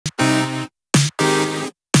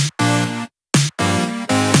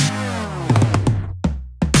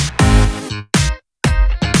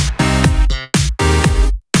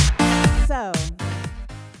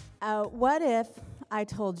What if I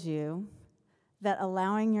told you that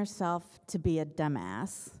allowing yourself to be a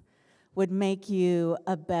dumbass would make you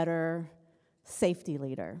a better safety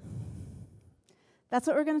leader? That's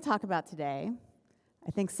what we're going to talk about today.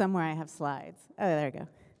 I think somewhere I have slides. Oh, there we go.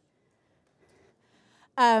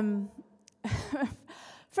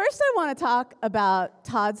 First, I want to talk about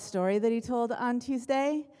Todd's story that he told on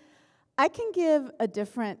Tuesday. I can give a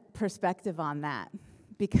different perspective on that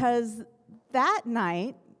because that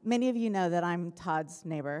night, many of you know that I'm Todd's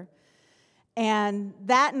neighbor, and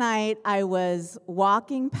that night I was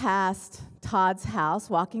walking past Todd's house,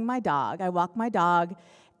 walking my dog. I walk my dog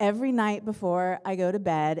every night before I go to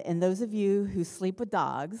bed, and those of you who sleep with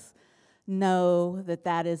dogs know that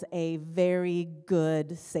that is a very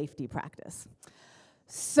good safety practice.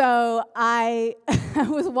 So I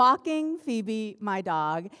was walking Phoebe, my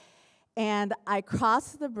dog, and I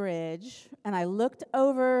crossed the bridge, and I looked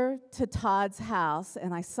over to Todd's house,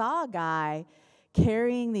 and I saw a guy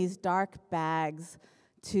carrying these dark bags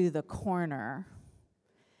to the corner.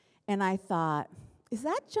 And I thought, is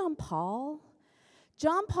that John Paul?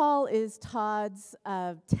 John Paul is Todd's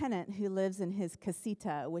tenant who lives in his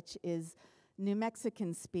casita, which is New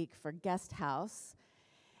Mexican speak for guest house.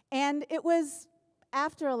 And it was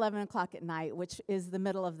after 11 o'clock at night, which is the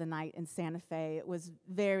middle of the night in Santa Fe. It was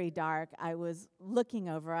very dark. I was looking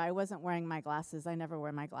over. I wasn't wearing my glasses. I never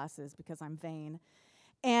wear my glasses because I'm vain.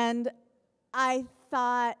 And I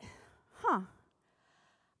thought,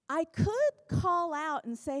 I could call out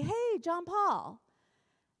and say, hey, John Paul.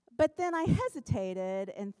 But then I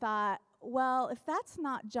hesitated and thought, well, if that's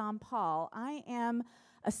not John Paul, I am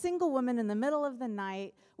a single woman in the middle of the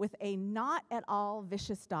night with a not at all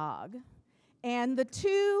vicious dog. And the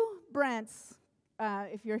two Brents,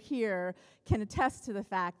 if you're here, can attest to the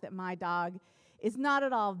fact that my dog is not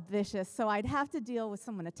at all vicious. So I'd have to deal with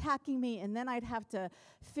someone attacking me, and then I'd have to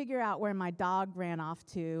figure out where my dog ran off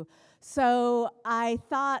to. So I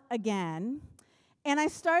thought again, and I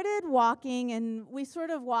started walking, and we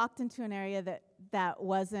sort of walked into an area that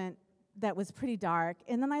was pretty dark.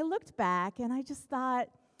 And then I looked back, and I just thought,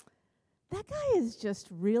 that guy is just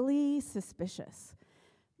really suspicious.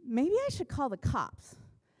 Maybe I should call the cops.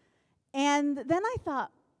 And then I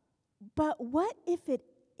thought, but what if it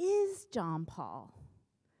is John Paul?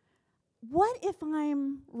 What if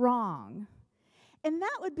I'm wrong? And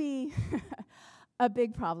that would be a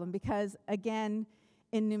big problem because, again,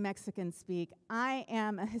 in New Mexican speak, I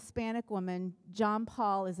am a Hispanic woman. John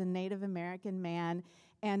Paul is a Native American man,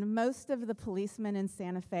 and most of the policemen in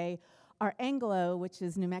Santa Fe are Anglo, which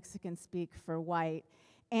is New Mexican speak for white.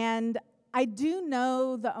 And I do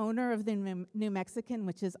know the owner of the New Mexican,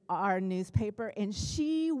 which is our newspaper, and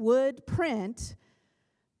she would print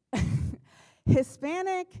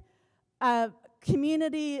Hispanic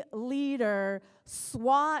community leader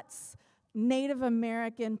swats Native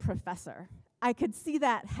American professor. I could see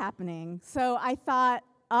that happening. So I thought,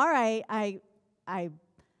 all right, I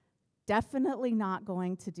definitely not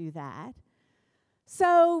going to do that.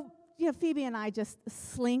 So Phoebe and I just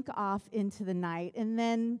slink off into the night, and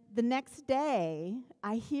then the next day,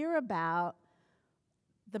 I hear about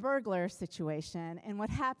the burglar situation and what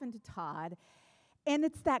happened to Todd, and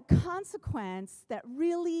it's that consequence that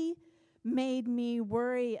really made me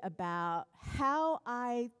worry about how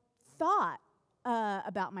I thought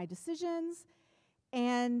about my decisions,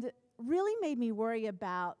 and really made me worry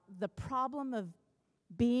about the problem of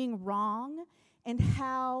being wrong and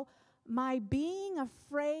how my being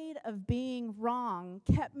afraid of being wrong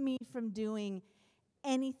kept me from doing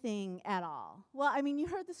anything at all. Well, I mean, you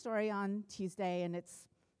heard the story on Tuesday, and it's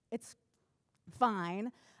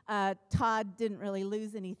fine. Todd didn't really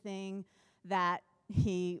lose anything that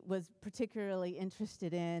he was particularly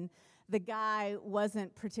interested in. The guy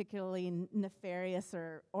wasn't particularly nefarious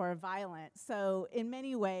or violent. So in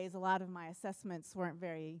many ways, a lot of my assessments weren't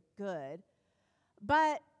very good.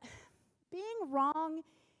 But being wrong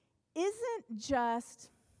isn't just,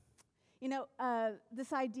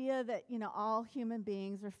 this idea that, all human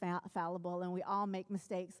beings are fallible and we all make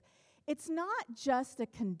mistakes. It's not just a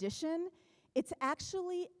condition. It's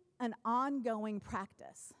actually an ongoing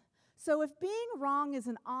practice. So if being wrong is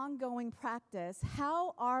an ongoing practice,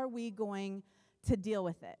 how are we going to deal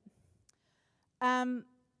with it? I'm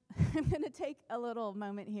going to take a little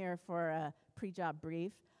moment here for a pre-job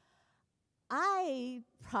brief. I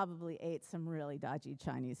probably ate some really dodgy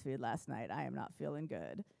Chinese food last night. I am not feeling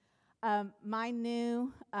good. My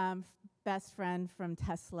new best friend from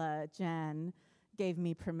Tesla, Jen, gave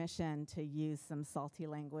me permission to use some salty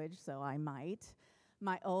language, so I might.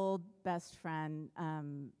 My old best friend,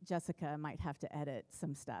 Jessica, might have to edit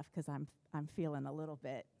some stuff because I'm feeling a little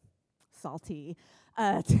bit salty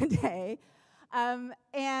today.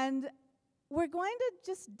 And we're going to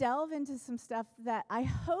just delve into some stuff that I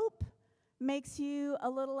hope makes you a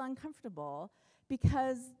little uncomfortable,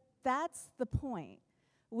 because that's the point.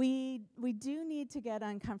 We do need to get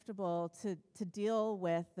uncomfortable to deal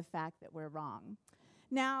with the fact that we're wrong.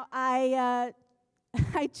 Now, I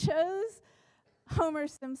chose Homer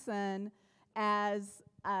Simpson as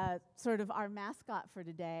sort of our mascot for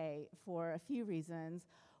today for a few reasons.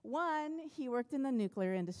 One, he worked in the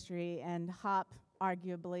nuclear industry, and Hop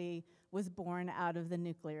arguably was born out of the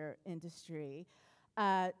nuclear industry.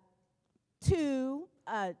 Two,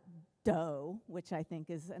 dough, which I think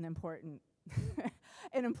is an important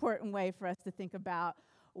an important way for us to think about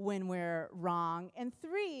when we're wrong. And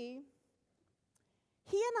three,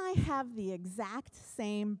 he and I have the exact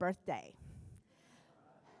same birthday.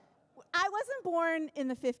 I wasn't born in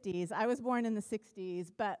the 50s. I was born in the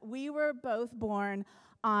 60s, but we were both born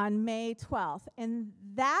on May 12th. And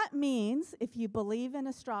that means, if you believe in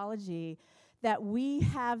astrology, that we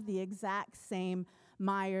have the exact same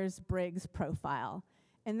Myers-Briggs profile.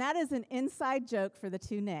 And that is an inside joke for the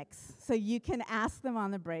two Nicks, so you can ask them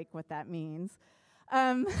on the break what that means.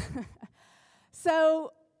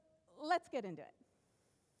 So let's get into it.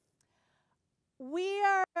 We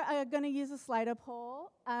are going to use a Slido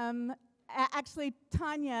poll. Actually,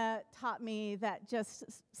 Tanya taught me that just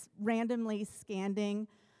randomly scanning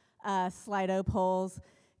Slido polls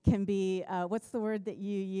can be, what's the word that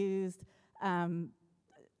you used?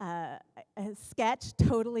 Sketch,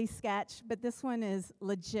 totally sketch, but this one is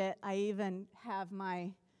legit. I even have my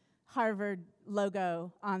Harvard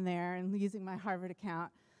logo on there and using my Harvard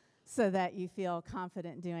account so that you feel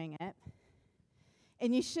confident doing it.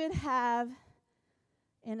 And you should have,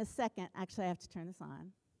 in a second, actually I have to turn this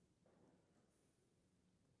on,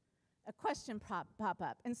 a question pop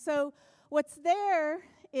up. And so what's there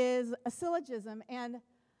is a syllogism, and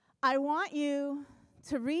I want you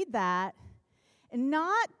to read that and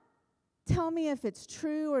not tell me if it's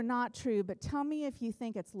true or not true, but tell me if you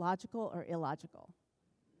think it's logical or illogical.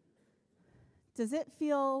 Does it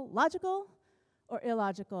feel logical or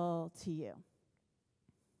illogical to you?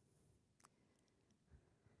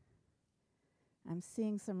 I'm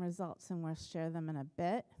seeing some results, and we'll share them in a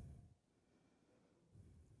bit.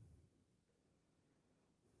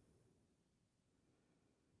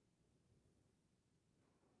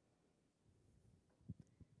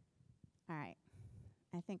 All right.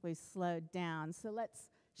 I think we've slowed down. So let's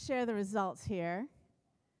share the results here.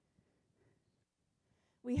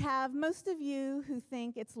 We have most of you who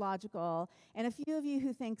think it's logical, and a few of you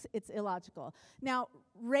who think it's illogical. Now,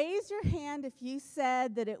 raise your hand if you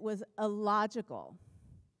said that it was illogical.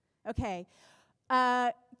 Okay.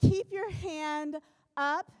 Keep your hand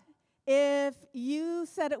up if you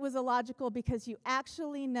said it was illogical because you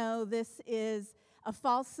actually know this is a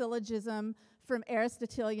false syllogism from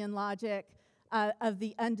Aristotelian logic of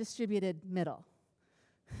the undistributed middle.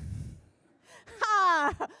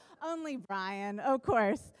 Ha! Only Brian, of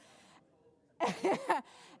course.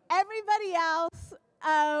 Everybody else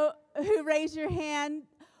who raised your hand,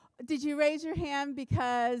 did you raise your hand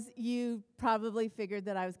because you probably figured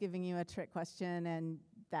that I was giving you a trick question and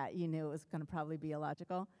that you knew it was going to probably be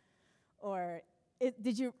illogical? Or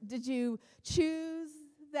did you choose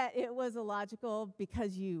that it was illogical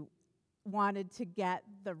because you wanted to get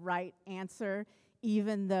the right answer,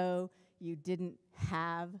 even though you didn't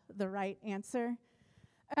have the right answer?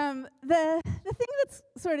 The thing that's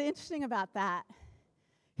sort of interesting about that,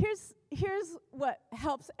 here's what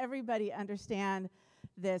helps everybody understand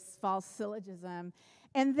this false syllogism,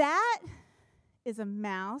 and that is a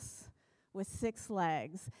mouse with 6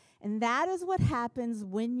 legs. And that is what happens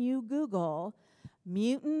when you Google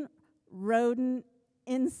mutant rodent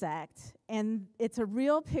insect, and it's a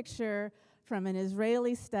real picture from an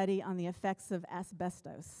Israeli study on the effects of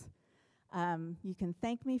asbestos. You can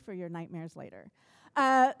thank me for your nightmares later.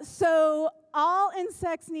 So all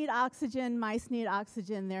insects need oxygen, mice need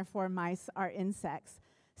oxygen, therefore mice are insects.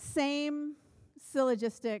 Same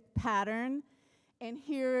syllogistic pattern, and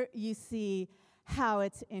here you see how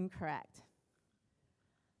it's incorrect.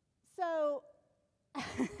 So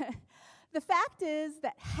the fact is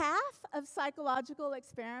that half of psychological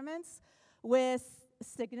experiments with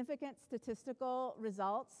significant statistical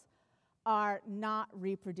results are not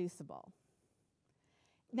reproducible.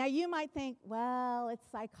 Now, you might think, well, it's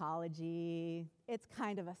psychology. It's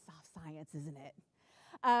kind of a soft science, isn't it?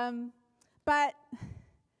 But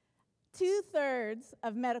 2/3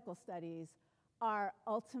 of medical studies are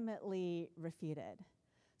ultimately refuted.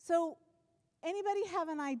 So anybody have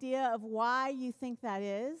an idea of why you think that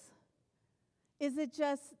is? Is it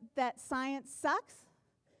just that science sucks?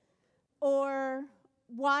 Or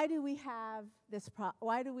why do we have this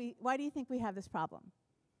why do you think we have this problem?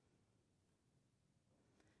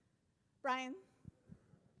 Brian?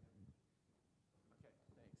 Okay,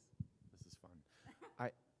 thanks. This is fun.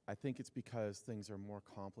 I think it's because things are more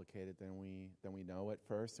complicated than we know at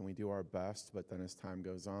first, and we do our best, but then as time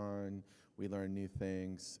goes on, we learn new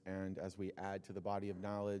things, and as we add to the body of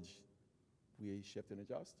knowledge, we shift and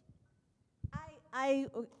adjust. I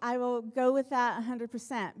will go with that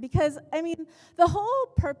 100%, because, I mean, the whole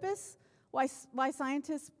purpose why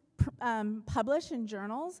scientists publish in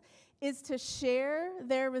journals is to share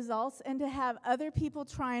their results and to have other people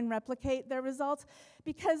try and replicate their results,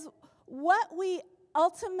 because what we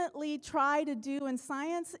ultimately try to do in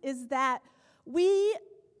science is that we're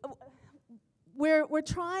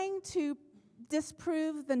trying to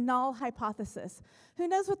disprove the null hypothesis. Who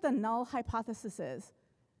knows what the null hypothesis is?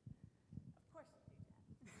 Of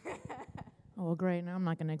course. Oh, well, great. Now I'm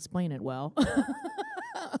not going to explain it well.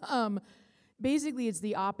 Basically, it's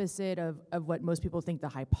the opposite of what most people think the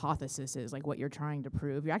hypothesis is, like what you're trying to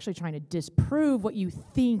prove. You're actually trying to disprove what you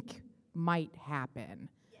think might happen.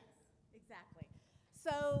 Yes, exactly.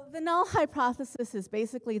 So the null hypothesis is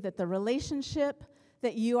basically that the relationship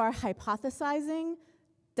that you are hypothesizing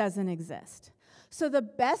doesn't exist. So the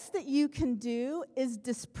best that you can do is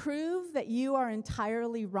disprove that you are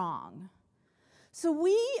entirely wrong. So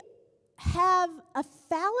we have a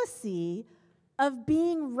fallacy of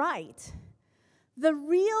being right. The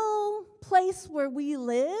real place where we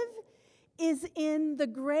live is in the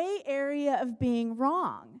gray area of being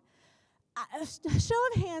wrong. A show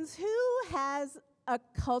of hands, who has a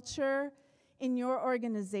culture in your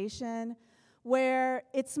organization where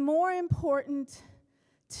it's more important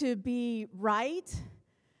to be right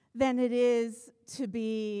than it is to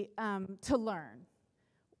be to learn?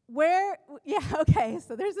 Where? Yeah. Okay.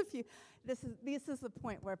 So there's a few. This is the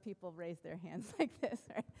point where people raise their hands like this,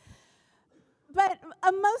 right? But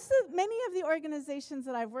many of the organizations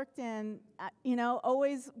that I've worked in,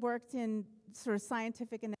 always worked in sort of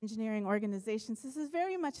scientific and engineering organizations. This is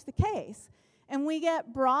very much the case. And we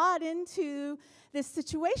get brought into this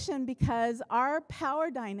situation because our power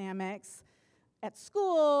dynamics at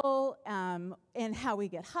school, and how we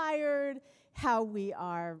get hired, how we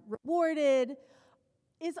are rewarded,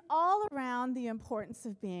 is all around the importance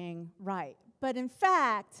of being right. But in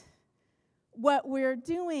fact, what we're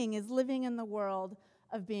doing is living in the world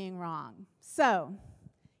of being wrong. So,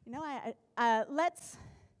 let's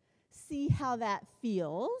see how that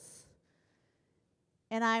feels.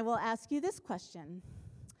 And I will ask you this question.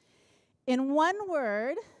 In one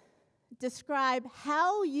word, describe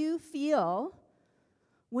how you feel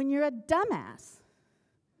when you're a dumbass.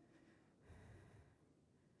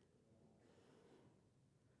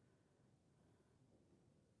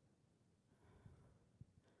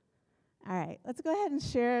 All right, let's go ahead and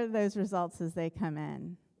share those results as they come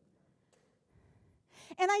in.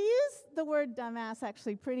 And I use the word dumbass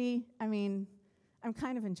actually I'm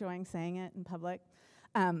kind of enjoying saying it in public,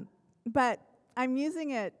 but I'm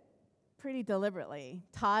using it pretty deliberately.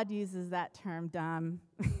 Todd uses that term dumb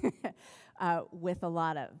with a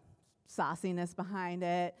lot of sauciness behind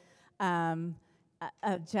it.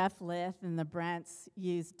 Jeff Lith and the Brents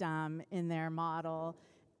use dumb in their model.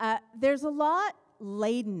 There's a lot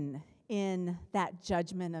laden in that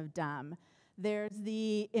judgment of dumb. There's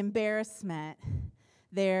the embarrassment.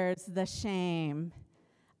 There's the shame.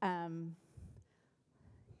 Are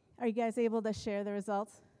you guys able to share the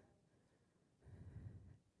results?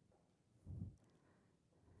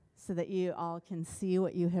 So that you all can see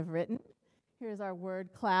what you have written. Here's our word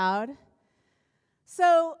cloud.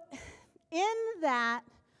 So in that,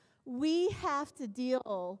 we have to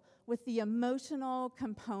deal with the emotional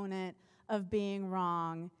component of being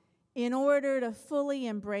wrong in order to fully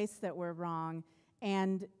embrace that we're wrong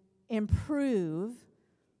and improve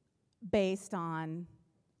based on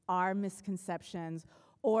our misconceptions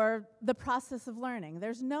or the process of learning.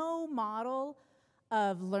 There's no model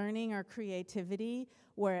of learning or creativity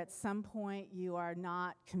where at some point you are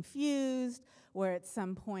not confused, where at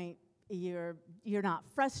some point you're not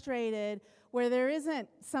frustrated, where there isn't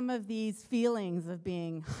some of these feelings of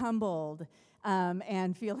being humbled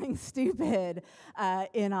and feeling stupid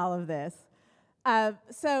in all of this.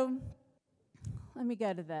 So let me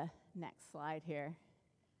go to the next slide here,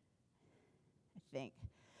 I think.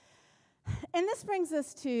 And this brings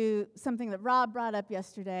us to something that Rob brought up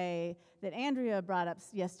yesterday, that Andrea brought up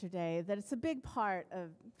yesterday, that it's a big part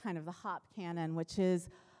of kind of the HOP canon, which is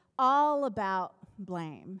all about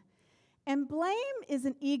blame. And blame is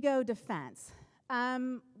an ego defense.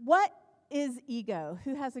 What is ego?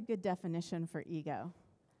 Who has a good definition for ego?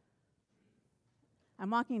 I'm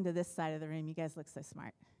walking to this side of the room. You guys look so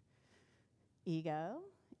smart. Ego.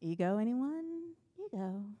 Ego, anyone?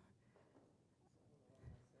 Ego.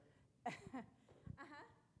 Go ahead,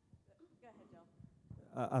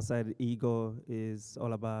 Joel. I said ego is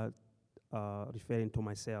all about referring to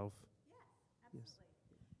myself. Yes,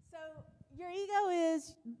 absolutely. So your ego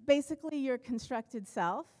is basically your constructed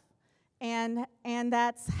self, and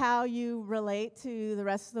that's how you relate to the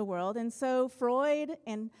rest of the world. And so Freud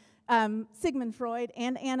and Sigmund Freud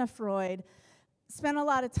and Anna Freud spent a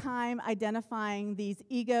lot of time identifying these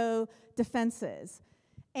ego defenses.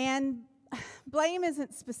 And blame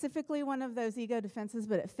isn't specifically one of those ego defenses,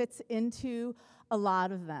 but it fits into a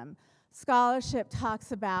lot of them. Scholarship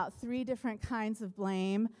talks about 3 different kinds of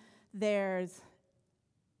blame. There's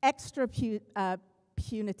extra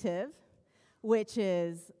punitive, which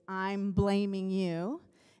is I'm blaming you.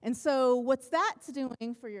 And so what's that's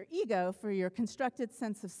doing for your ego, for your constructed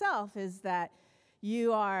sense of self, is that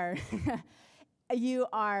you are you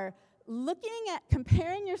are looking at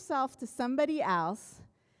comparing yourself to somebody else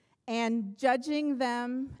and judging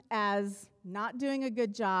them as not doing a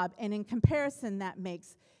good job, and in comparison that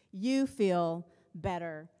makes you feel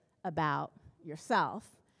better about yourself.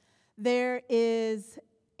 There is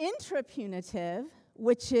intrapunitive,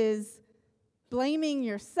 which is blaming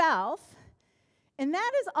yourself, and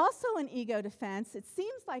that is also an ego defense. It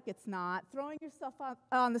seems like it's not, throwing yourself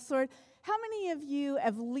on the sword. How many of you,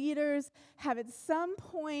 as leaders, have at some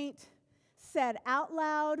point said out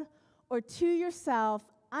loud or to yourself,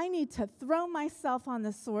 I need to throw myself on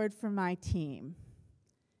the sword for my team?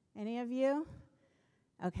 Any of you?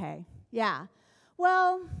 Okay, yeah.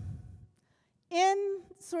 Well, in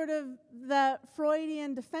sort of the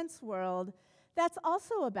Freudian defense world, that's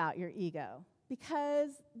also about your ego,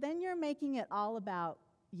 because then you're making it all about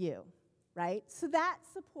you, right? So that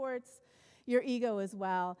supports your ego as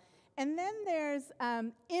well. And then there's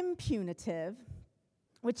impunitive,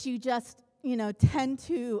 which you just, tend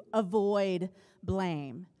to avoid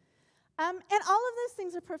blame. And all of those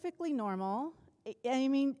things are perfectly normal.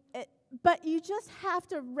 But you just have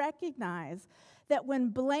to recognize that when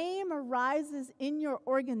blame arises in your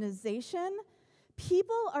organization,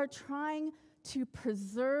 people are trying to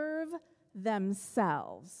preserve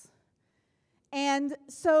themselves. And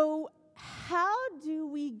so how do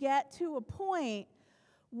we get to a point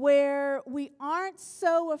where we aren't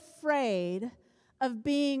so afraid of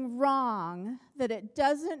being wrong that it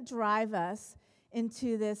doesn't drive us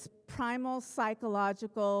into this primal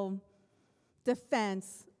psychological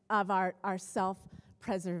defense of our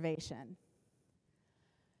self-preservation?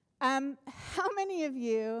 How many of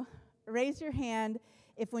you, raise your hand,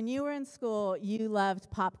 if when you were in school you loved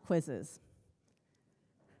pop quizzes?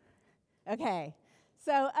 Okay,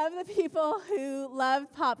 so of the people who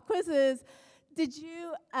loved pop quizzes, did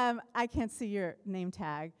you, I can't see your name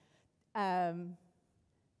tag.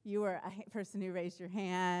 You were a person who raised your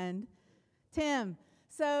hand. Tim.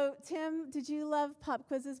 So, Tim, did you love pop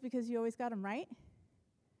quizzes because you always got them right?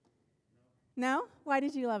 No? Why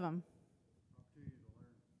did you love them?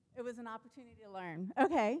 It was an opportunity to learn.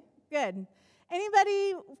 Okay, good.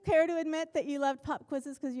 Anybody care to admit that you loved pop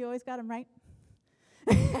quizzes because you always got them right?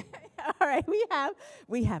 All right,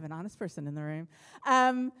 we have an honest person in the room.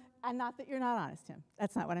 And not that you're not honest, Tim.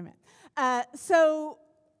 That's not what I meant.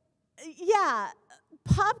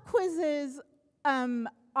 Pop quizzes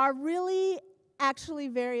are really actually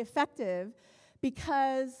very effective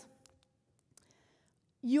because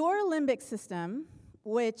your limbic system,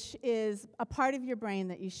 which is a part of your brain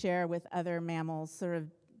that you share with other mammals, sort of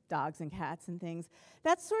dogs and cats and things,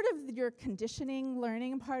 that's sort of your conditioning,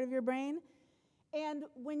 learning part of your brain. And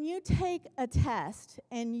when you take a test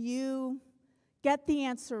and you get the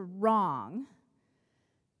answer wrong,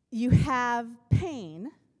 you have pain.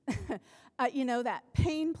 That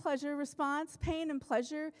pain-pleasure response. Pain and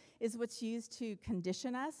pleasure is what's used to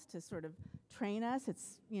condition us, to sort of train us.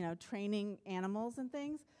 It's, training animals and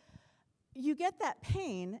things. You get that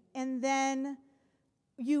pain, and then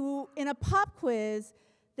in a pop quiz,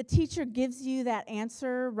 the teacher gives you that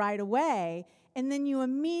answer right away, and then you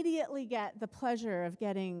immediately get the pleasure of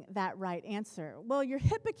getting that right answer. Well, your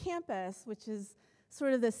hippocampus, which is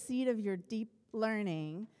sort of the seat of your deep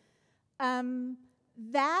learning,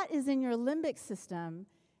 that is in your limbic system,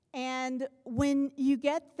 and when you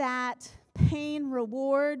get that pain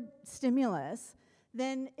reward stimulus,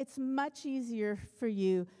 then it's much easier for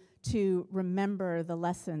you to remember the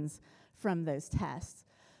lessons from those tests.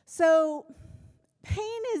 So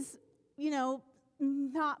pain is,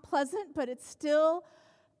 not pleasant, but it's still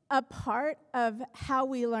a part of how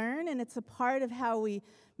we learn, and it's a part of how we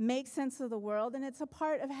make sense of the world, and it's a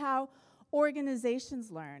part of how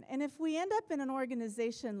organizations learn. And if we end up in an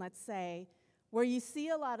organization, let's say, where you see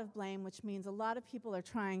a lot of blame, which means a lot of people are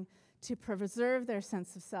trying to preserve their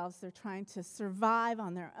sense of selves, they're trying to survive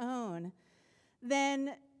on their own,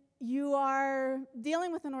 then you are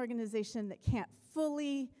dealing with an organization that can't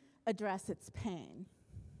fully address its pain.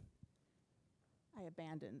 I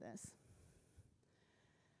abandoned this.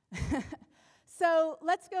 So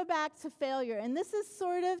let's go back to failure. And this is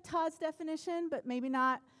sort of Todd's definition, but maybe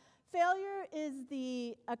not. Failure is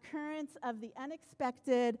the occurrence of the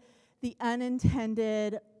unexpected, the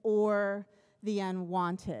unintended, or the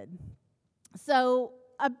unwanted. So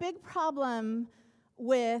a big problem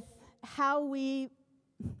with how we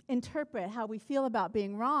interpret, how we feel about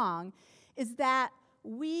being wrong, is that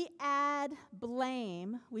we add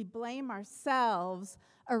blame, we blame ourselves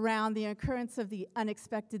around the occurrence of the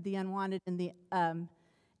unexpected, the unwanted,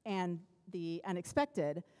 and the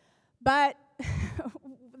unexpected. But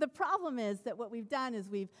the problem is that what we've done is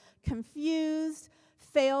we've confused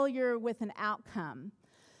failure with an outcome.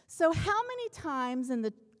 So how many times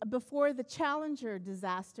before the Challenger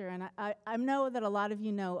disaster, and I know that a lot of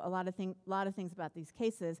you know a lot of things about these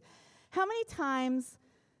cases, how many times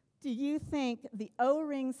do you think the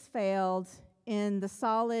O-rings failed in the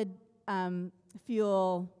solid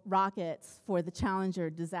fuel rockets for the Challenger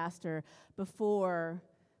disaster before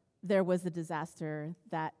there was a disaster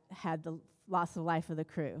that had the loss of life of the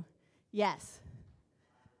crew? Yes.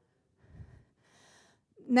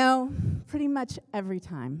 No, pretty much every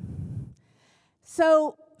time.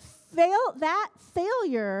 So that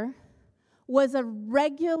failure was a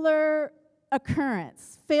regular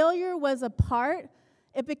occurrence. Failure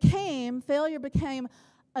became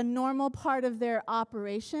a normal part of their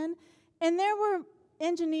operation. And there were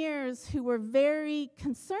engineers who were very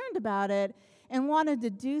concerned about it and wanted to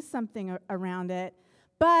do something around it,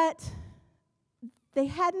 but they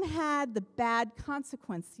hadn't had the bad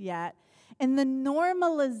consequence yet. And the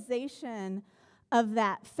normalization of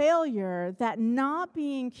that failure, that not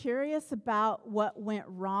being curious about what went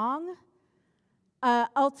wrong,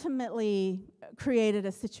 ultimately created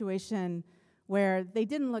a situation where they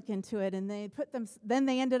didn't look into it, and then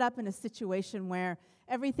they ended up in a situation where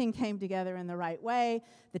everything came together in the right way,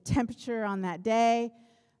 the temperature on that day,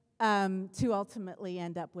 to ultimately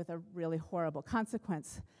end up with a really horrible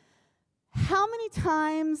consequence. How many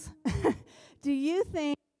times do you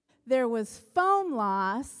think there was foam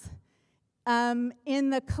loss in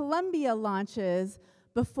the Columbia launches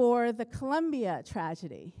before the Columbia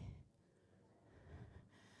tragedy?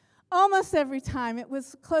 Almost every time. It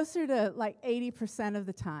was closer to like 80% of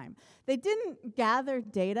the time. They didn't gather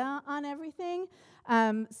data on everything,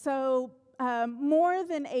 so more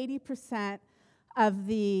than 80% of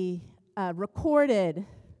the recorded,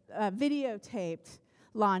 videotaped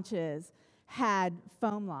launches had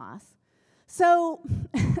foam loss. So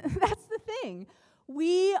that's the thing.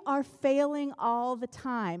 We are failing all the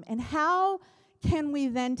time. And how can we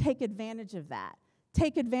then take advantage of that?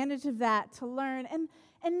 Take advantage of that to learn and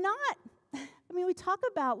not, I mean, we talk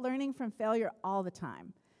about learning from failure all the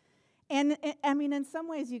time. And I mean, in some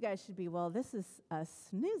ways you guys should be, well, this is a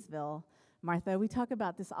snoozeville, Martha. We talk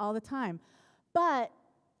about this all the time. But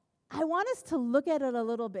I want us to look at it a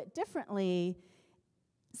little bit differently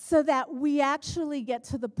so that we actually get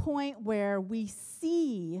to the point where we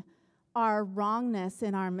see our wrongness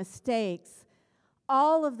and our mistakes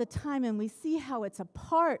all of the time, and we see how it's a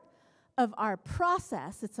part of our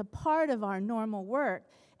process, it's a part of our normal work,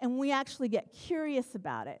 and we actually get curious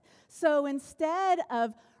about it. So instead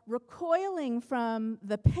of recoiling from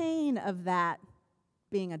the pain of that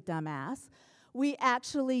being a dumbass, we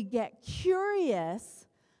actually get curious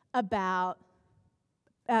about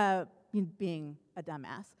being a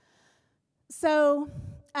dumbass. So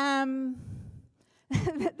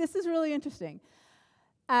this is really interesting.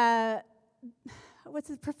 What's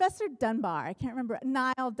his, Professor Dunbar, I can't remember,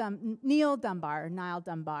 Neil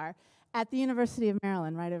Dunbar, at the University of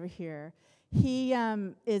Maryland, right over here. He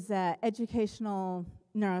is an educational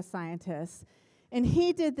neuroscientist, and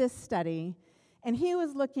he did this study, and he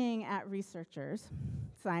was looking at researchers,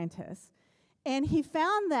 scientists, and he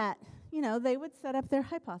found that, they would set up their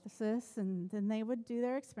hypothesis, and then they would do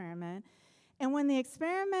their experiment, and when the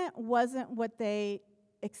experiment wasn't what they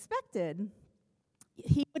expected,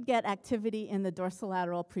 he would get activity in the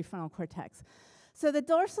dorsolateral prefrontal cortex. So the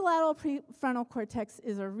dorsolateral prefrontal cortex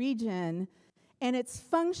is a region, and its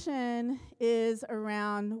function is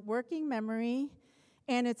around working memory,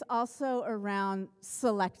 and it's also around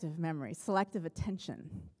selective memory, selective attention.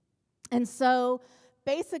 And so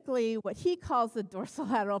basically what he calls the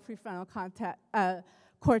dorsolateral prefrontal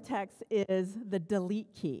cortex is the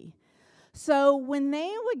delete key. So when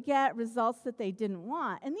they would get results that they didn't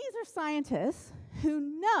want, and these are scientists who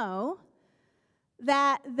know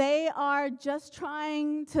that they are just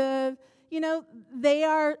trying to, they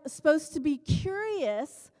are supposed to be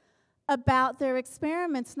curious about their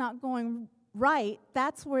experiments not going right.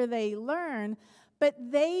 That's where they learn. But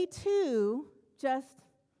they, too, just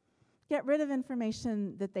get rid of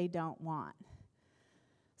information that they don't want.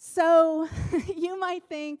 So you might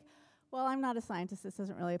think, well, I'm not a scientist. This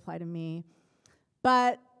doesn't really apply to me.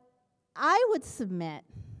 But I would submit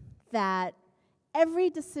that every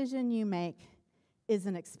decision you make is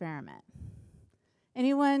an experiment.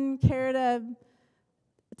 Anyone care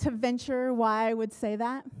to venture why I would say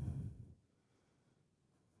that?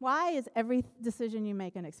 Why is every decision you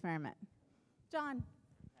make an experiment? John?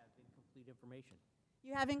 Have incomplete information.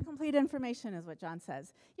 You have incomplete information is what John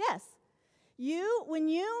says. Yes. When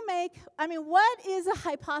you make, what is a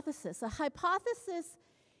hypothesis? A hypothesis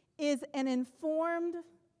is an informed,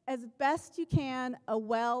 as best you can, a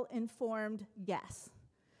well-informed guess,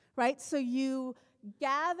 right? So you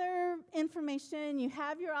gather information, you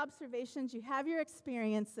have your observations, you have your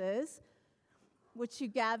experiences, which you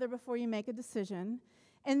gather before you make a decision,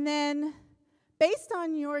 and then based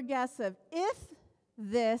on your guess of if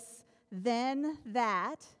this, then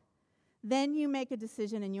that, then you make a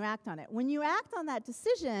decision and you act on it. When you act on that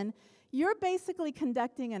decision, you're basically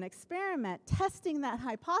conducting an experiment, testing that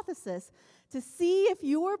hypothesis to see if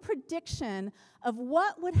your prediction of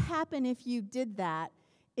what would happen if you did that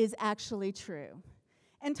is actually true.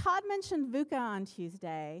 And Todd mentioned VUCA on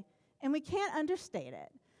Tuesday, and we can't understate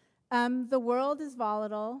it. The world is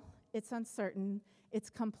volatile, it's uncertain,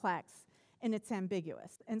 it's complex, and it's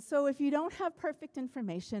ambiguous. And so if you don't have perfect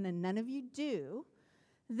information, and none of you do,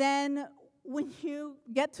 then when you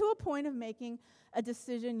get to a point of making a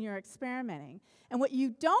decision, you're experimenting. And what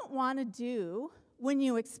you don't want to do when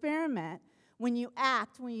you experiment, when you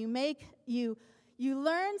act, when you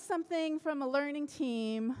learn something from a learning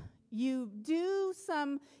team, you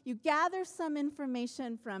gather some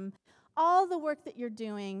information from all the work that you're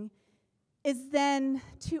doing, is then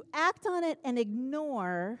to act on it and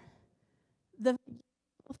ignore the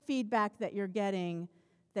feedback that you're getting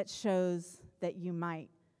that shows that you might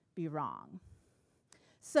be wrong.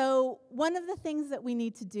 So one of the things that we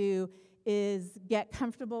need to do is get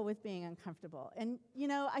comfortable with being uncomfortable. And,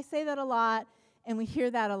 I say that a lot, and we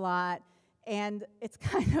hear that a lot, and it's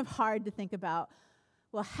kind of hard to think about,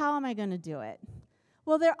 well, how am I going to do it?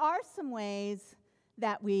 Well, there are some ways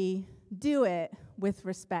that we do it with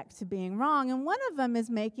respect to being wrong, and one of them is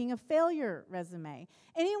making a failure resume.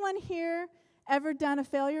 Anyone here ever done a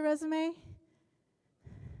failure resume?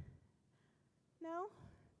 No?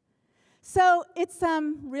 So it's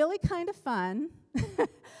really kind of fun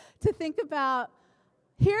to think about,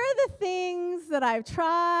 here are the things that I've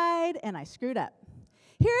tried and I screwed up.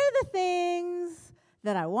 Here are the things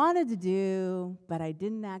that I wanted to do, but I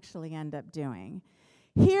didn't actually end up doing.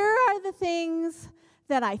 Here are the things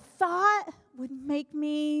that I thought would make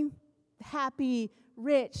me happy,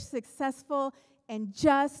 rich, successful, and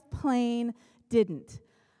just plain didn't.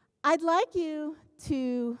 I'd like you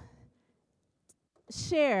to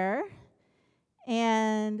share,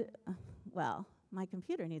 and, well, my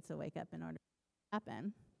computer needs to wake up in order to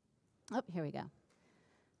happen. Oh, here we go.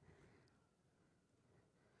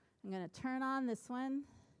 I'm going to turn on this one.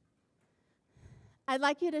 I'd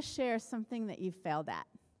like you to share something that you failed at.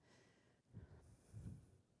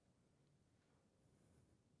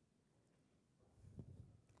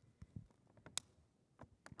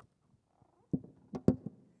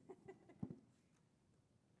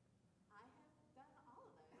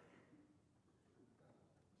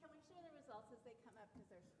 As they come up because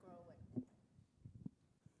they're scrolling.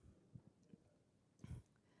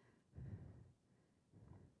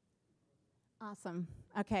 Awesome.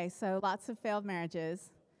 Okay, so lots of failed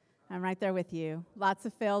marriages. I'm right there with you. Lots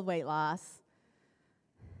of failed weight loss.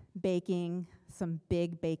 Baking, some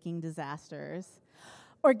big baking disasters.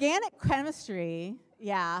 Organic chemistry,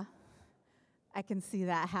 yeah, I can see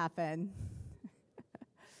that happen.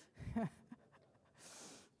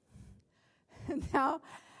 Now,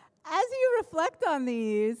 as you reflect on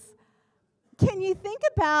these, can you think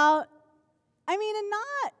about, and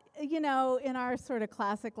not, in our sort of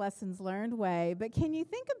classic lessons learned way, but can you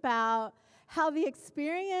think about how the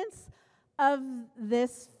experience of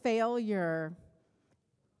this failure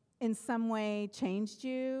in some way changed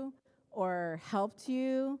you or helped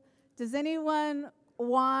you? Does anyone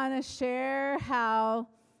want to share how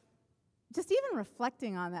just even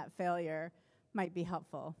reflecting on that failure might be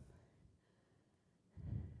helpful?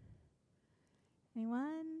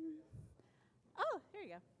 Anyone? Oh, here you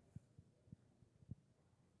go.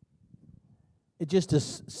 it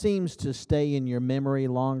just seems to stay in your memory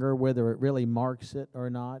longer, whether it really marks it or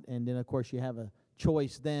not. And then, of course, you have a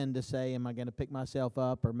choice then to say, am I going to pick myself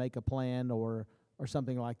up or make a plan or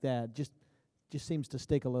something like that. Just seems to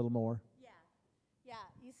stick a little more. Yeah.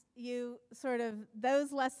 You sort of,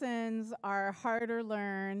 those lessons are harder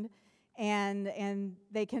learned, and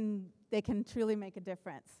they can truly make a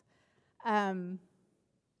difference. All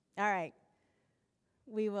right.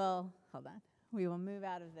 We will move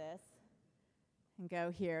out of this and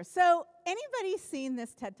go here. So, anybody seen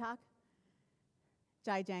this TED Talk?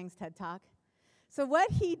 Jai Zhang's TED Talk? So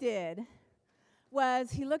what he did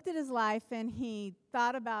was he looked at his life and he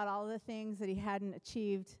thought about all the things that he hadn't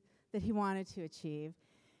achieved that he wanted to achieve.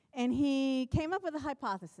 And he came up with a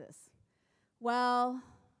hypothesis. Well,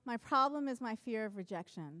 my problem is my fear of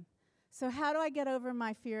rejection. So how do I get over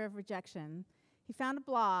my fear of rejection? He found a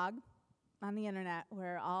blog on the internet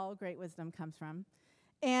where all great wisdom comes from.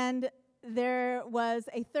 And there was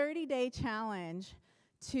a 30-day challenge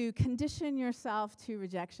to condition yourself to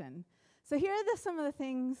rejection. So here are some of the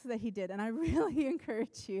things that he did, and I really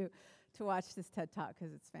encourage you to watch this TED Talk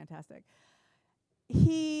because it's fantastic.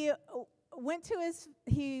 He went to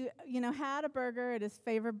he had a burger at his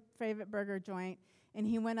favorite burger joint, and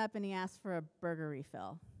he went up and he asked for a burger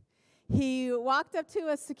refill. He walked up to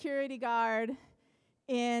a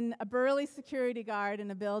burly security guard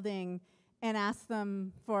in a building and asked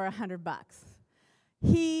them for $100.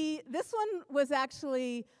 This one was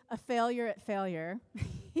actually a failure at failure.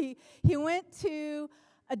 He went to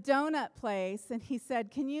a donut place and he said,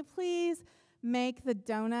 "Can you please make the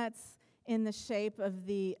donuts in the shape of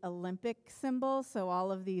the Olympic symbol, so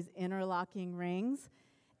all of these interlocking rings?"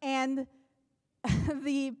 And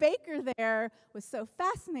the baker there was so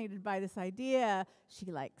fascinated by this idea, she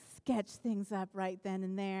sketched things up right then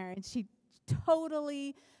and there, and she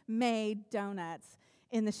totally made donuts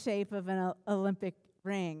in the shape of an Olympic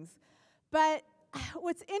rings. But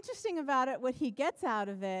what's interesting about it, what he gets out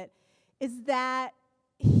of it, is that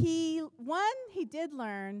he did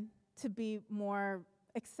learn to be more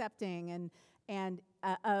accepting and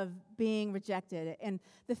of being rejected. And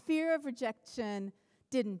the fear of rejection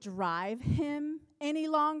didn't drive him any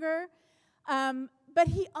longer. But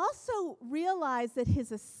he also realized that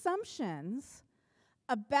his assumptions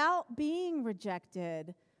about being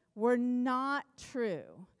rejected were not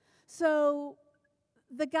true. So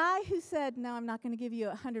the guy who said, "No, I'm not going to give you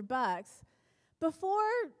 $100,"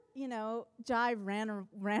 before, Jai ran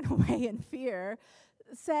away in fear,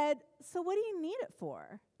 said, "So what do you need it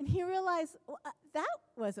for?" And he realized, that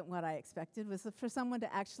wasn't what I expected, was for someone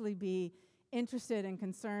to actually be interested and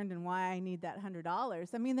concerned in why I need that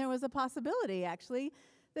 $100. I mean, there was a possibility, actually,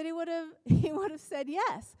 that he would have said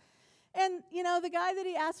yes. And, the guy that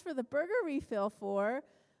he asked for the burger refill for,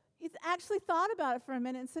 he actually thought about it for a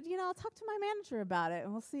minute and said, I'll talk to my manager about it,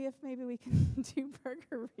 and we'll see if maybe we can do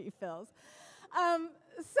burger refills.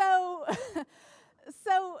 So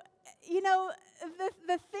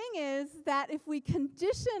the thing is that if we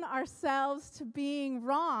condition ourselves to being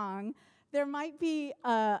wrong, there might be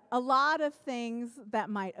a lot of things that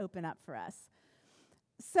might open up for us.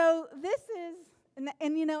 So this is, and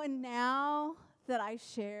now that I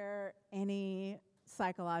share any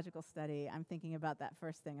psychological study, I'm thinking about that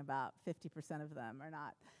first thing, about 50% of them are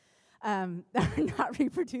not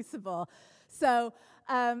reproducible. So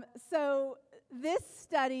this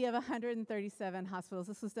study of 137 hospitals,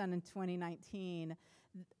 this was done in 2019,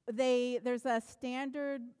 there's a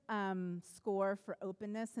standard score for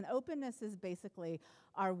openness, and openness is basically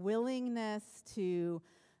our willingness to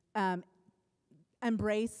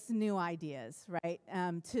embrace new ideas, right?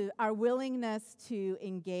 To our willingness to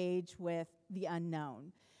engage with the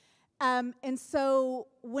unknown. And so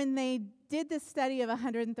when they did this study of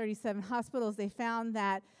 137 hospitals, they found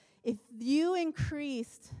that if you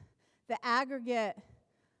increased the aggregate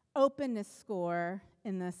openness score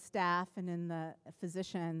in the staff and in the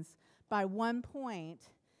physicians by 1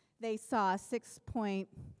 point, they saw a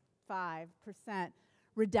 6.5%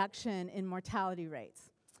 reduction in mortality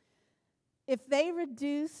rates. If they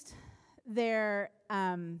reduced their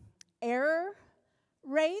error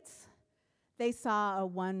rates, they saw a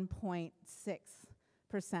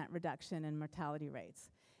 1.6% reduction in mortality rates.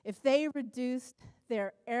 If they reduced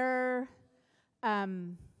their error,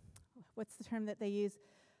 what's the term that they use?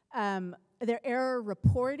 Their error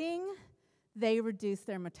reporting, they reduced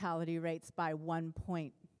their mortality rates by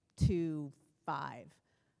 1.25%.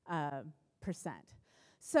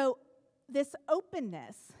 So this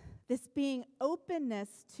openness, this being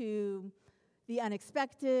openness to the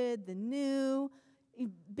unexpected, the new,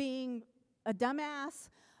 being a dumbass,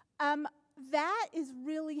 that is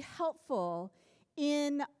really helpful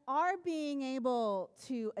in our being able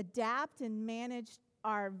to adapt and manage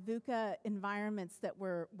our VUCA environments that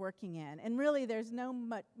we're working in, and really there's no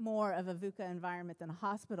much more of a VUCA environment than a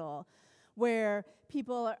hospital, where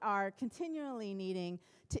people are continually needing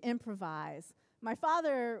to improvise. My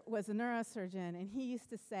father was a neurosurgeon, and he used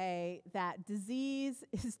to say that disease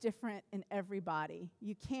is different in everybody.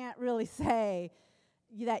 You can't really say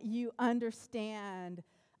that you understand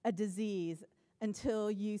a disease until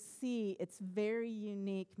you see its very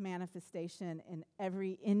unique manifestation in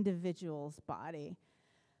every individual's body.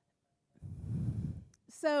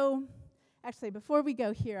 So, actually, before we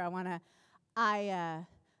go here, I want to ask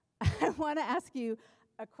you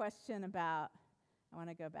a question about, I want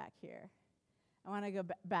to go back here. I want to go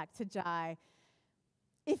back to Jai.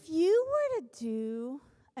 If you were to do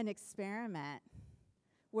an experiment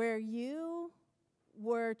where you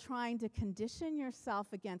were trying to condition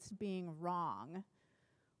yourself against being wrong,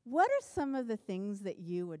 what are some of the things that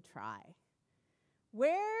you would try?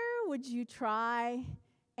 Where would you try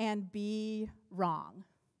and be wrong?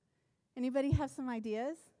 Anybody have some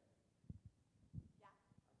ideas?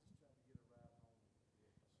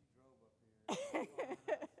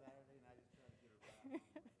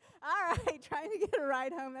 All right, trying to get a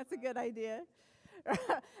ride home, that's a good idea.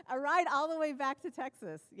 A ride all the way back to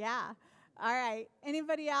Texas, yeah. All right,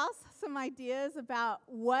 anybody else? Some ideas about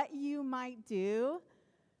what you might do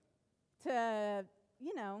to,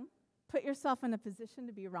 you know, put yourself in a position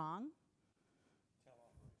to be wrong?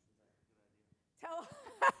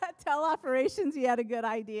 Tell operations you had a good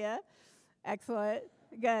idea. Excellent,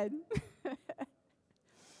 good.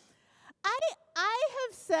 I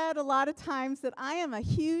have said a lot of times that I am a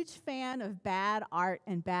huge fan of bad art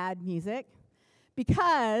and bad music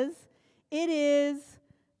because it is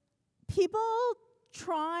people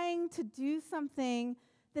trying to do something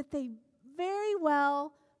that they very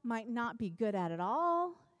well might not be good at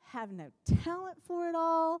all, have no talent for it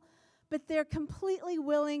all, but they're completely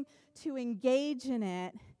willing to engage in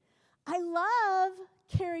it. I love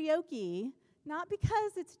karaoke, not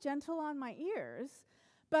because it's gentle on my ears,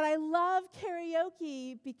 but I love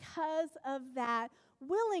karaoke because of that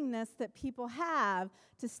willingness that people have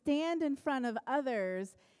to stand in front of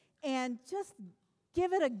others and just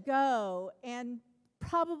give it a go and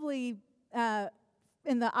probably,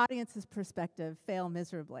 in the audience's perspective, fail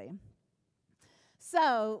miserably.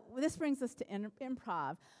 So this brings us to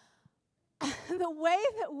improv. The way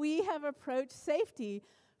that we have approached safety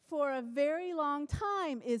for a very long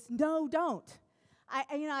time is no, don't.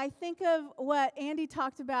 I think of what Andy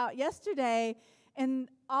talked about yesterday and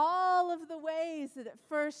all of the ways that at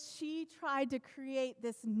first she tried to create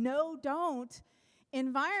this no, don't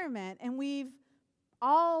environment, and we've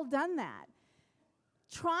all done that.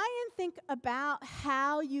 Try and think about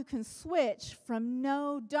how you can switch from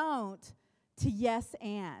no, don't to yes,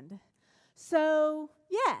 and. So,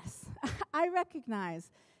 yes, I recognize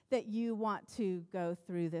that you want to go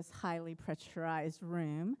through this highly pressurized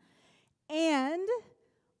room. And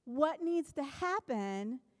what needs to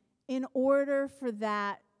happen in order for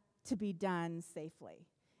that to be done safely?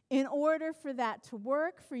 In order for that to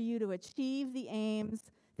work, for you to achieve the aims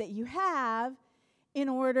that you have, in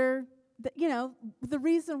order, the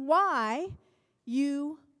reason why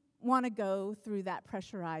you want to go through that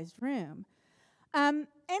pressurized room. Any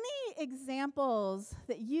examples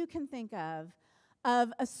that you can think of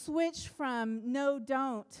a switch from no,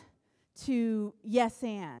 don't to yes,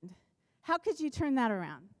 and? How could you turn that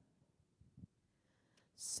around?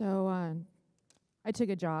 So I took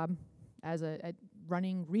a job as at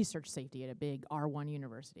running research safety at a big R1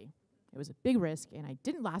 university. It was a big risk, and I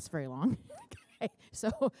didn't last very long.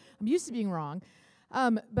 So I'm used to being wrong.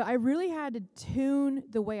 But I really had to tune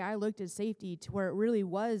the way I looked at safety to where it really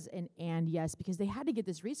was an and yes, because they had to get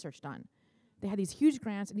this research done. They had these huge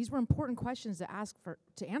grants, and these were important questions to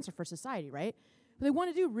answer for society, right? But they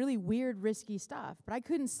want to do really weird, risky stuff. But I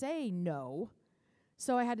couldn't say no.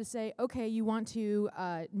 So I had to say, okay, you want to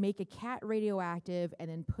make a cat radioactive and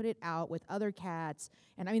then put it out with other cats.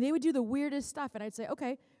 And I mean, they would do the weirdest stuff. And I'd say,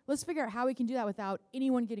 okay, let's figure out how we can do that without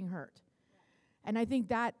anyone getting hurt. And I think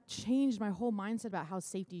that changed my whole mindset about how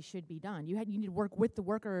safety should be done. You need to work with the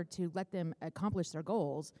worker to let them accomplish their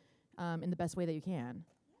goals in the best way that you can.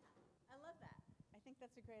 I love that. I think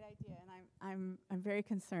that's a great idea, and I'm very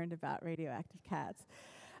concerned about radioactive cats.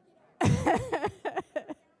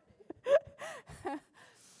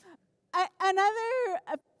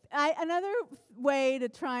 Another way to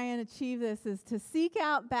try and achieve this is to seek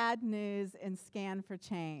out bad news and scan for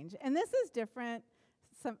change. And this is different.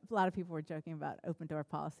 A lot of people were joking about open door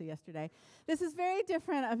policy yesterday. This is very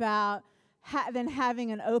different about than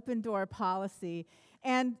having an open door policy.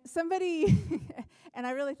 And somebody, and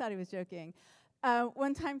I really thought he was joking,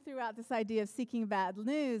 one time threw out this idea of seeking bad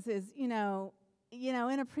news is, in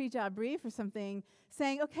a pre-job brief or something,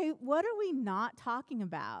 saying, okay, what are we not talking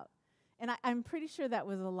about? And I'm pretty sure that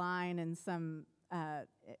was a line in some, that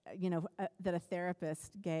a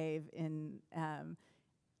therapist gave in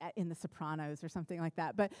The Sopranos or something like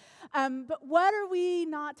that. But what are we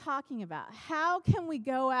not talking about? How can we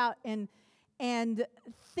go out and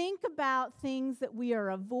think about things that we are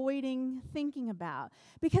avoiding thinking about?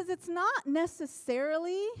 Because it's not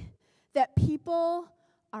necessarily that people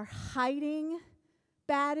are hiding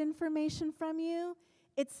bad information from you.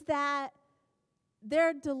 It's that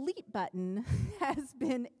their delete button has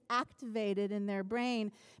been activated in their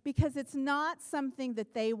brain because it's not something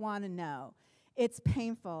that they want to know. It's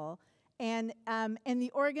painful. And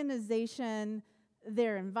the organization,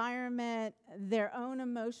 their environment, their own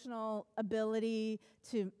emotional ability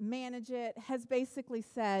to manage it has basically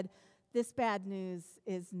said, this bad news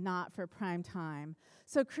is not for prime time.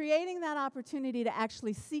 So creating that opportunity to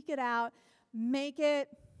actually seek it out, make it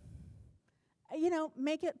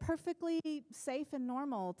perfectly safe and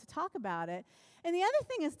normal to talk about it. And the other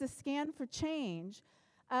thing is to scan for change.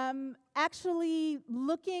 Actually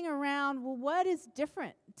looking around, well, what is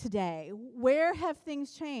different today? Where have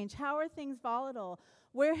things changed? How are things volatile?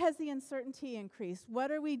 Where has the uncertainty increased?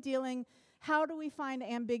 What are we dealing? How do we find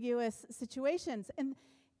ambiguous situations? And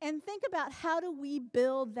think about, how do we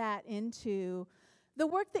build that into the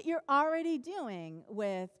work that you're already doing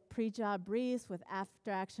with pre-job briefs, with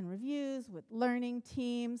after-action reviews, with learning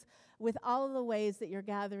teams, with all of the ways that you're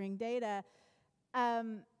gathering data.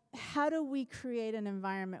 How do we create an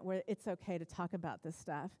environment where it's okay to talk about this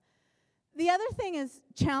stuff? The other thing is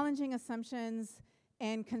challenging assumptions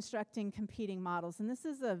and constructing competing models. And this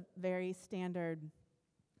is a very standard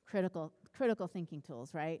critical thinking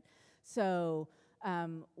tools, right? So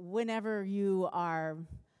whenever you are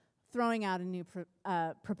throwing out a new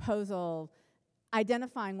proposal,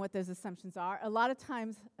 identifying what those assumptions are. A lot of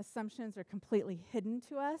times, assumptions are completely hidden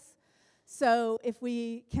to us. So if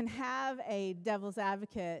we can have a devil's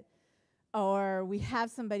advocate, or we have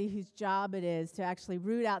somebody whose job it is to actually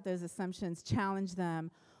root out those assumptions, challenge them,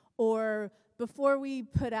 or before we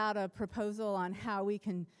put out a proposal on how we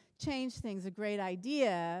can change things, a great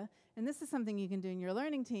idea, and this is something you can do in your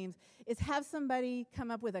learning teams, is have somebody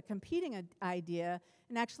come up with a competing idea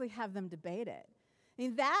and actually have them debate it. I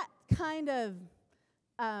mean, that kind of,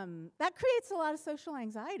 that creates a lot of social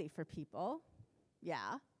anxiety for people.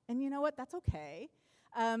 Yeah, and you know what? That's okay,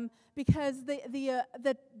 because the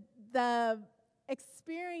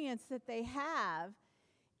experience that they have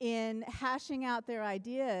in hashing out their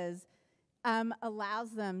ideas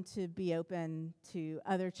allows them to be open to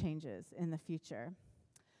other changes in the future.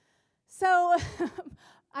 So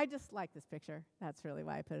I just like this picture. That's really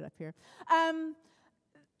why I put it up here.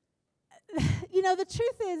 The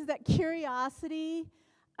truth is that curiosity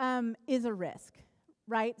is a risk,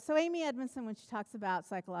 right? So Amy Edmondson, when she talks about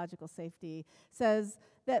psychological safety, says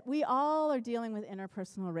that we all are dealing with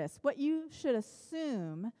interpersonal risk. What you should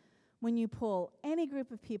assume when you pull any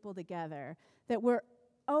group of people together, that we're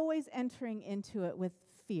always entering into it with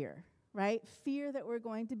fear, right? Fear that we're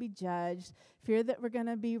going to be judged, fear that we're going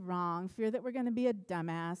to be wrong, fear that we're going to be a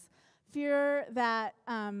dumbass, fear that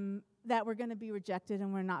that we're going to be rejected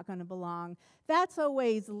and we're not going to belong. That's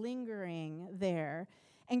always lingering there.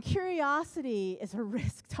 And curiosity is a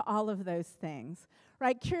risk to all of those things,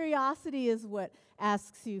 right? Curiosity is what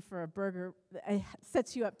asks you for a burger,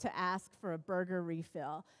 sets you up to ask for a burger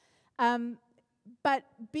refill. But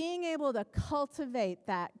being able to cultivate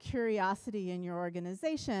that curiosity in your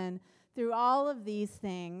organization through all of these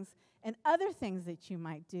things and other things that you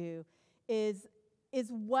might do is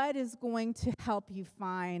what is going to help you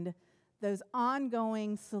find those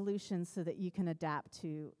ongoing solutions so that you can adapt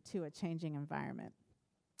to a changing environment.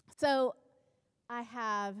 So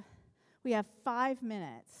we have 5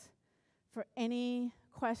 minutes for any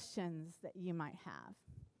questions that you might have.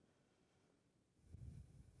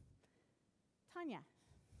 Tanya.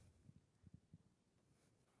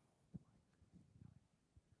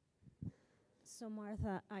 So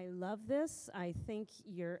Martha, I love this. I think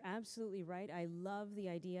you're absolutely right. I love the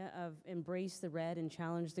idea of embrace the red and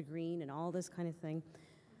challenge the green and all this kind of thing.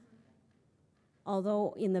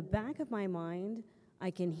 Although in the back of my mind, I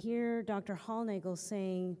can hear Dr. Hallnagel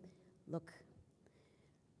saying, look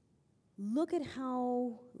at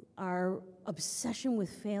how our obsession with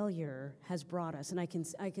failure has brought us. And I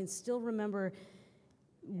can still remember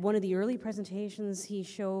one of the early presentations he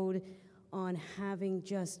showed on having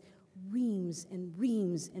just reams and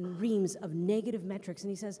reams and reams of negative metrics. And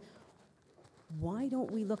he says, why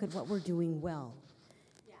don't we look at what we're doing well?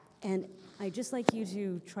 And I'd just like you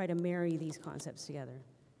to try to marry these concepts together.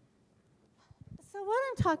 So what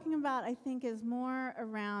I'm talking about, I think, is more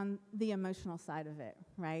around the emotional side of it,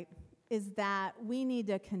 right? Is that we need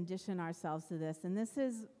to condition ourselves to this. And this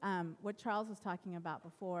is what Charles was talking about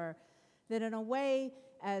before, that in a way,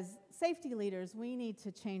 as safety leaders, we need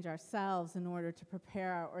to change ourselves in order to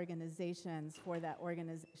prepare our organizations for that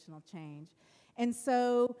organizational change. And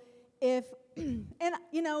so if, and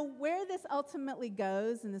you know, where this ultimately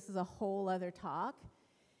goes, and this is a whole other talk,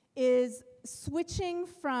 is switching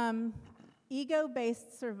from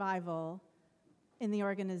ego-based survival in the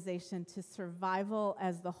organization to survival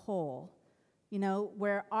as the whole, you know,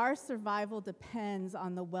 where our survival depends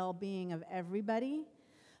on the well-being of everybody,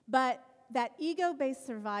 but that ego-based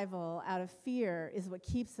survival out of fear is what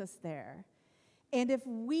keeps us there. And if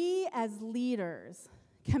we as leaders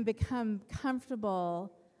can become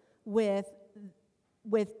comfortable with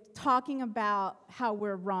talking about how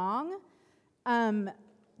we're wrong,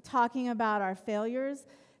 talking about our failures,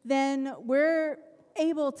 then we're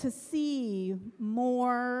able to see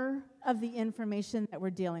more of the information that we're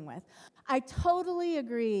dealing with. I totally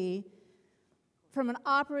agree from an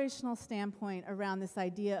operational standpoint around this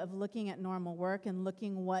idea of looking at normal work and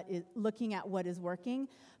looking at what is working.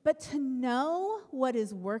 But to know what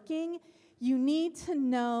is working, you need to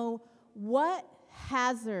know what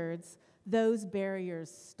hazards those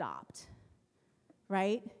barriers stopped,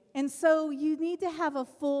 right? And so you need to have a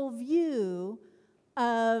full view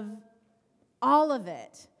of all of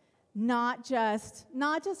it, not just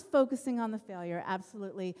focusing on the failure,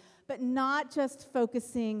 absolutely, but not just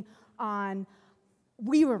focusing on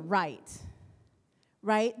we were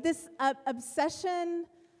right? This obsession,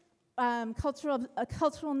 a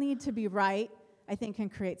cultural need to be right, I think can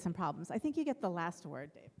create some problems. I think you get the last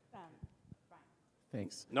word, Dave. Brian.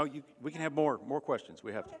 Thanks. No, we can have more questions.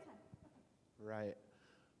 We have to. Right.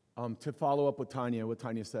 To follow up with Tanya, what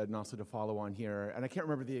Tanya said, and also to follow on here, and I can't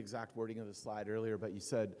remember the exact wording of the slide earlier, but you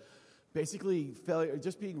said, basically, failure,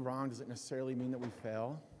 just being wrong doesn't necessarily mean that we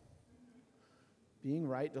fail. Being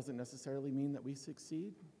right doesn't necessarily mean that we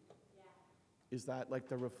succeed. Yeah. Is that like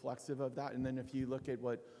the reflexive of that? And then if you look at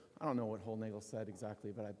what, I don't know what Holnagel said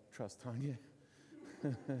exactly, but I trust Tanya.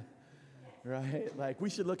 Right? Like, we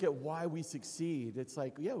should look at why we succeed. It's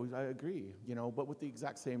like, yeah, I agree, you know, but with the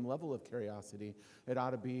exact same level of curiosity. It ought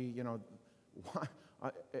to be, you know,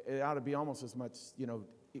 it ought to be almost as much, you know,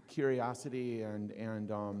 curiosity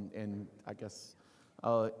and I guess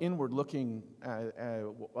inward looking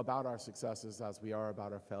about our successes as we are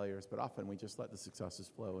about our failures. But often we just let the successes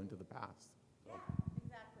flow into the past. Yeah,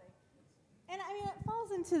 exactly. And I mean, it falls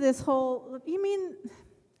into this whole, you mean,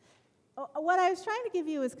 what I was trying to give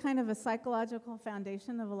you is kind of a psychological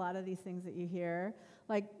foundation of a lot of these things that you hear.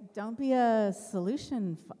 Like, don't be a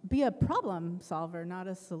be a problem solver, not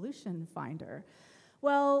a solution finder.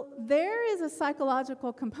 Well, there is a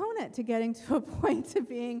psychological component to getting to a point to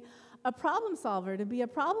being a problem solver. To be a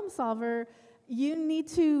problem solver, you need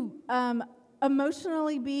to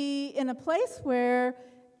emotionally be in a place where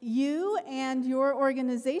you and your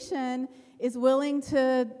organization is willing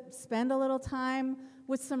to spend a little time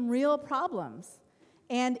with some real problems,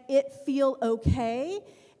 and it feel okay,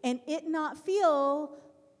 and it not feel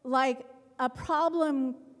like a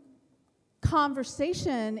problem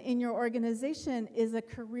conversation in your organization is a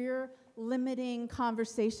career-limiting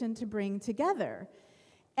conversation to bring together.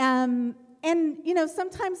 And, you know,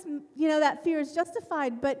 sometimes, you know, that fear is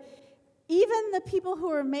justified, but even the people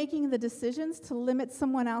who are making the decisions to limit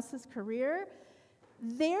someone else's career,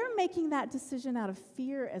 they're making that decision out of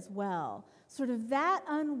fear as well. Sort of that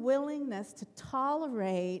unwillingness to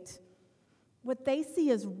tolerate what they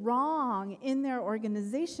see as wrong in their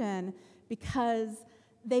organization because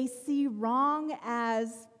they see wrong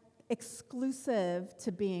as exclusive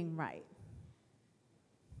to being right.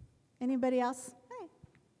 Anybody else? Hi.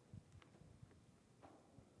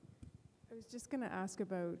 I was just going to ask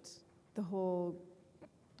about the whole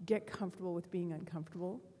get comfortable with being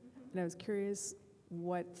uncomfortable. And I was curious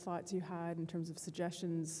what thoughts you had in terms of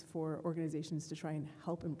suggestions for organizations to try and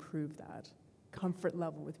help improve that comfort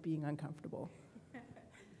level with being uncomfortable.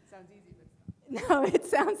 Sounds easy, but no, it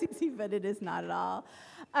sounds easy, but it is not at all.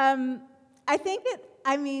 I think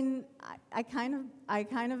I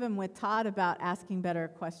kind of am with Todd about asking better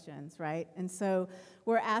questions, right? And so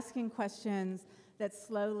we're asking questions that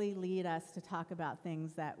slowly lead us to talk about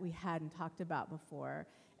things that we hadn't talked about before,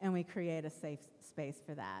 and we create a safe space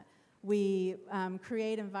for that. We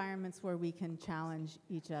create environments where we can challenge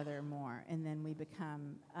each other more, and then we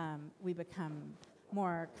become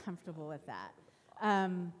more comfortable with that.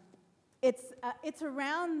 it's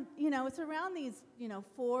around, it's around these,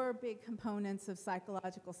 4 big components of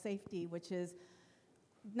psychological safety, which is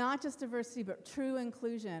not just diversity, but true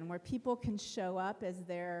inclusion, where people can show up as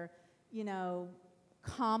their,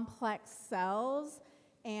 complex selves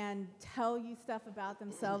and tell you stuff about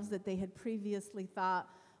themselves that they had previously thought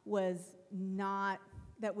was not,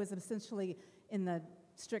 that was essentially, in the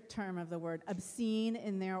strict term of the word, obscene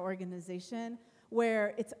in their organization,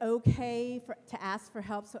 where it's okay to ask for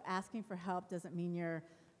help. So asking for help doesn't mean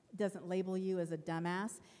doesn't label you as a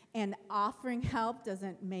dumbass, and offering help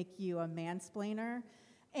doesn't make you a mansplainer,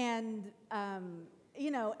 and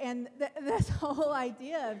this whole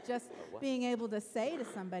idea of just being able to say to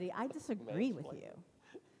somebody, I disagree with you.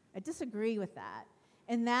 I disagree with that,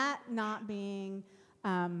 and that not being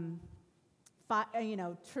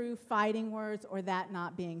true fighting words, or that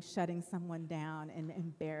not being shutting someone down and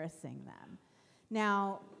embarrassing them.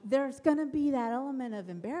 Now, there's going to be that element of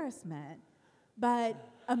embarrassment, but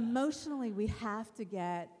emotionally we have to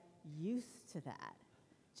get used to that.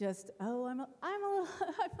 Just, I'm a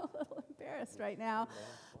little embarrassed right now,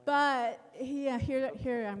 but yeah,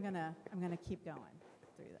 here I'm gonna keep going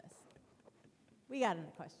through this. We got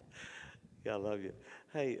another question. Yeah, I love you.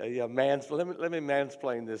 Hey, let me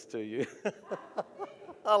mansplain this to you.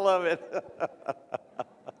 I love it.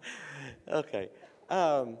 Okay.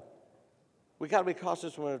 We got to be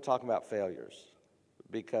cautious when we're talking about failures,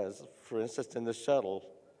 because, for instance, in the shuttle,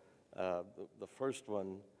 the first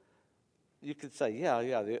one, you could say,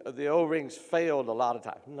 the O-rings failed a lot of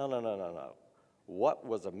times. No. What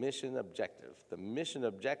was a mission objective? The mission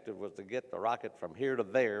objective was to get the rocket from here to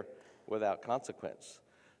there without consequence.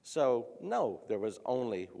 So, no, there was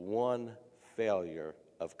only one failure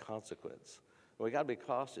of consequence. We got to be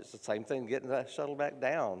cautious. The same thing getting that shuttle back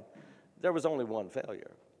down. There was only one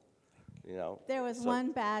failure. There was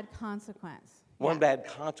one bad consequence. One bad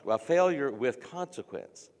consequence, a failure with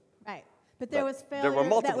consequence. Right, but there was failure. There were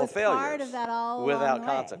multiple that was failures part of that all without along the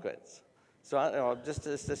way. consequence. So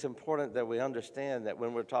it's important that we understand that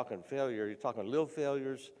when we're talking failure, you're talking little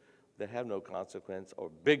failures that have no consequence, or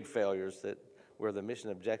big failures where the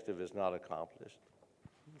mission objective is not accomplished.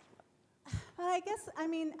 But I guess,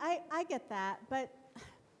 I get that, but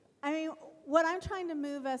what I'm trying to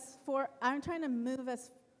move us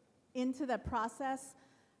into the process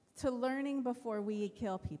to learning before we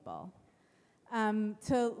kill people,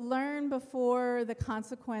 to learn before the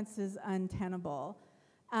consequence is untenable,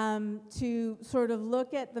 to sort of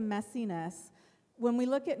look at the messiness. When we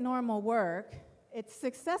look at normal work, it's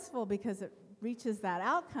successful because it reaches that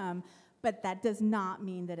outcome, but that does not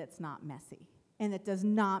mean that it's not messy. And it does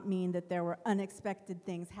not mean that there were unexpected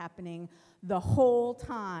things happening the whole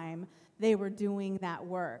time they were doing that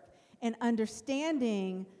work. And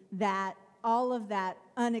understanding that all of that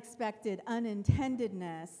unexpected,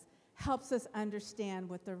 unintendedness helps us understand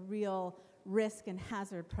what the real risk and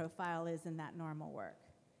hazard profile is in that normal work.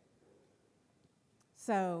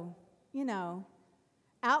 So,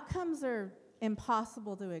 outcomes are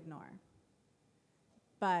impossible to ignore.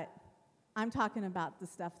 But I'm talking about the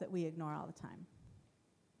stuff that we ignore all the time.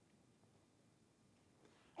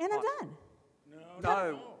 And I'm done.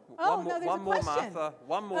 No. One more, Martha.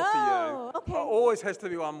 One more for you. Okay. Always has to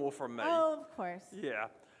be one more from me. Oh, of course. Yeah.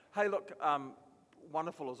 Hey, look,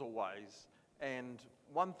 wonderful as always. And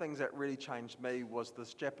one thing that really changed me was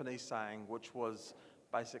this Japanese saying, which was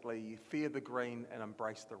basically fear the green and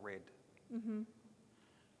embrace the red. Mm-hmm.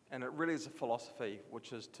 And it really is a philosophy,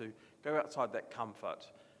 which is to go outside that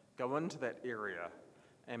comfort, go into that area,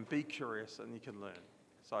 and be curious, and you can learn.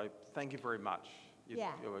 So thank you very much.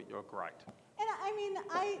 You're great. And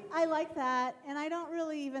I like that, and I don't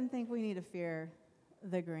really even think we need to fear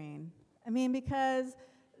the green. Because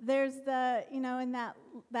there's in that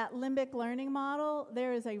limbic learning model,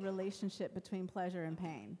 there is a relationship between pleasure and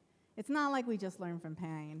pain. It's not like we just learn from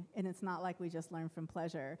pain, and it's not like we just learn from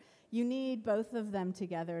pleasure. You need both of them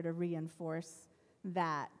together to reinforce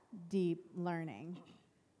that deep learning.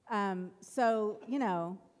 So,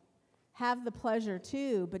 have the pleasure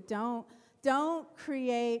too, but don't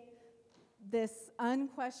create this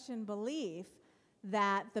unquestioned belief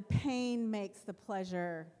that the pain makes the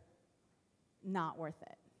pleasure not worth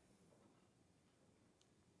it.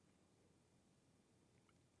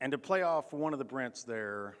 And to play off one of the Brents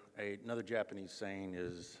there, another Japanese saying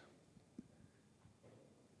is,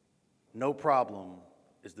 no problem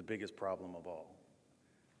is the biggest problem of all.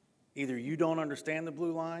 Either you don't understand the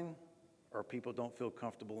blue line, or people don't feel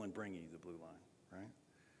comfortable in bringing you the blue line, right?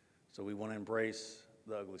 So we want to embrace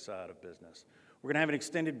the ugly side of business. We're going to have an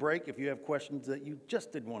extended break. If you have questions that you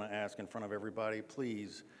just didn't want to ask in front of everybody,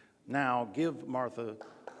 please now give Martha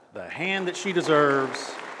the hand that she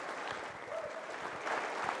deserves.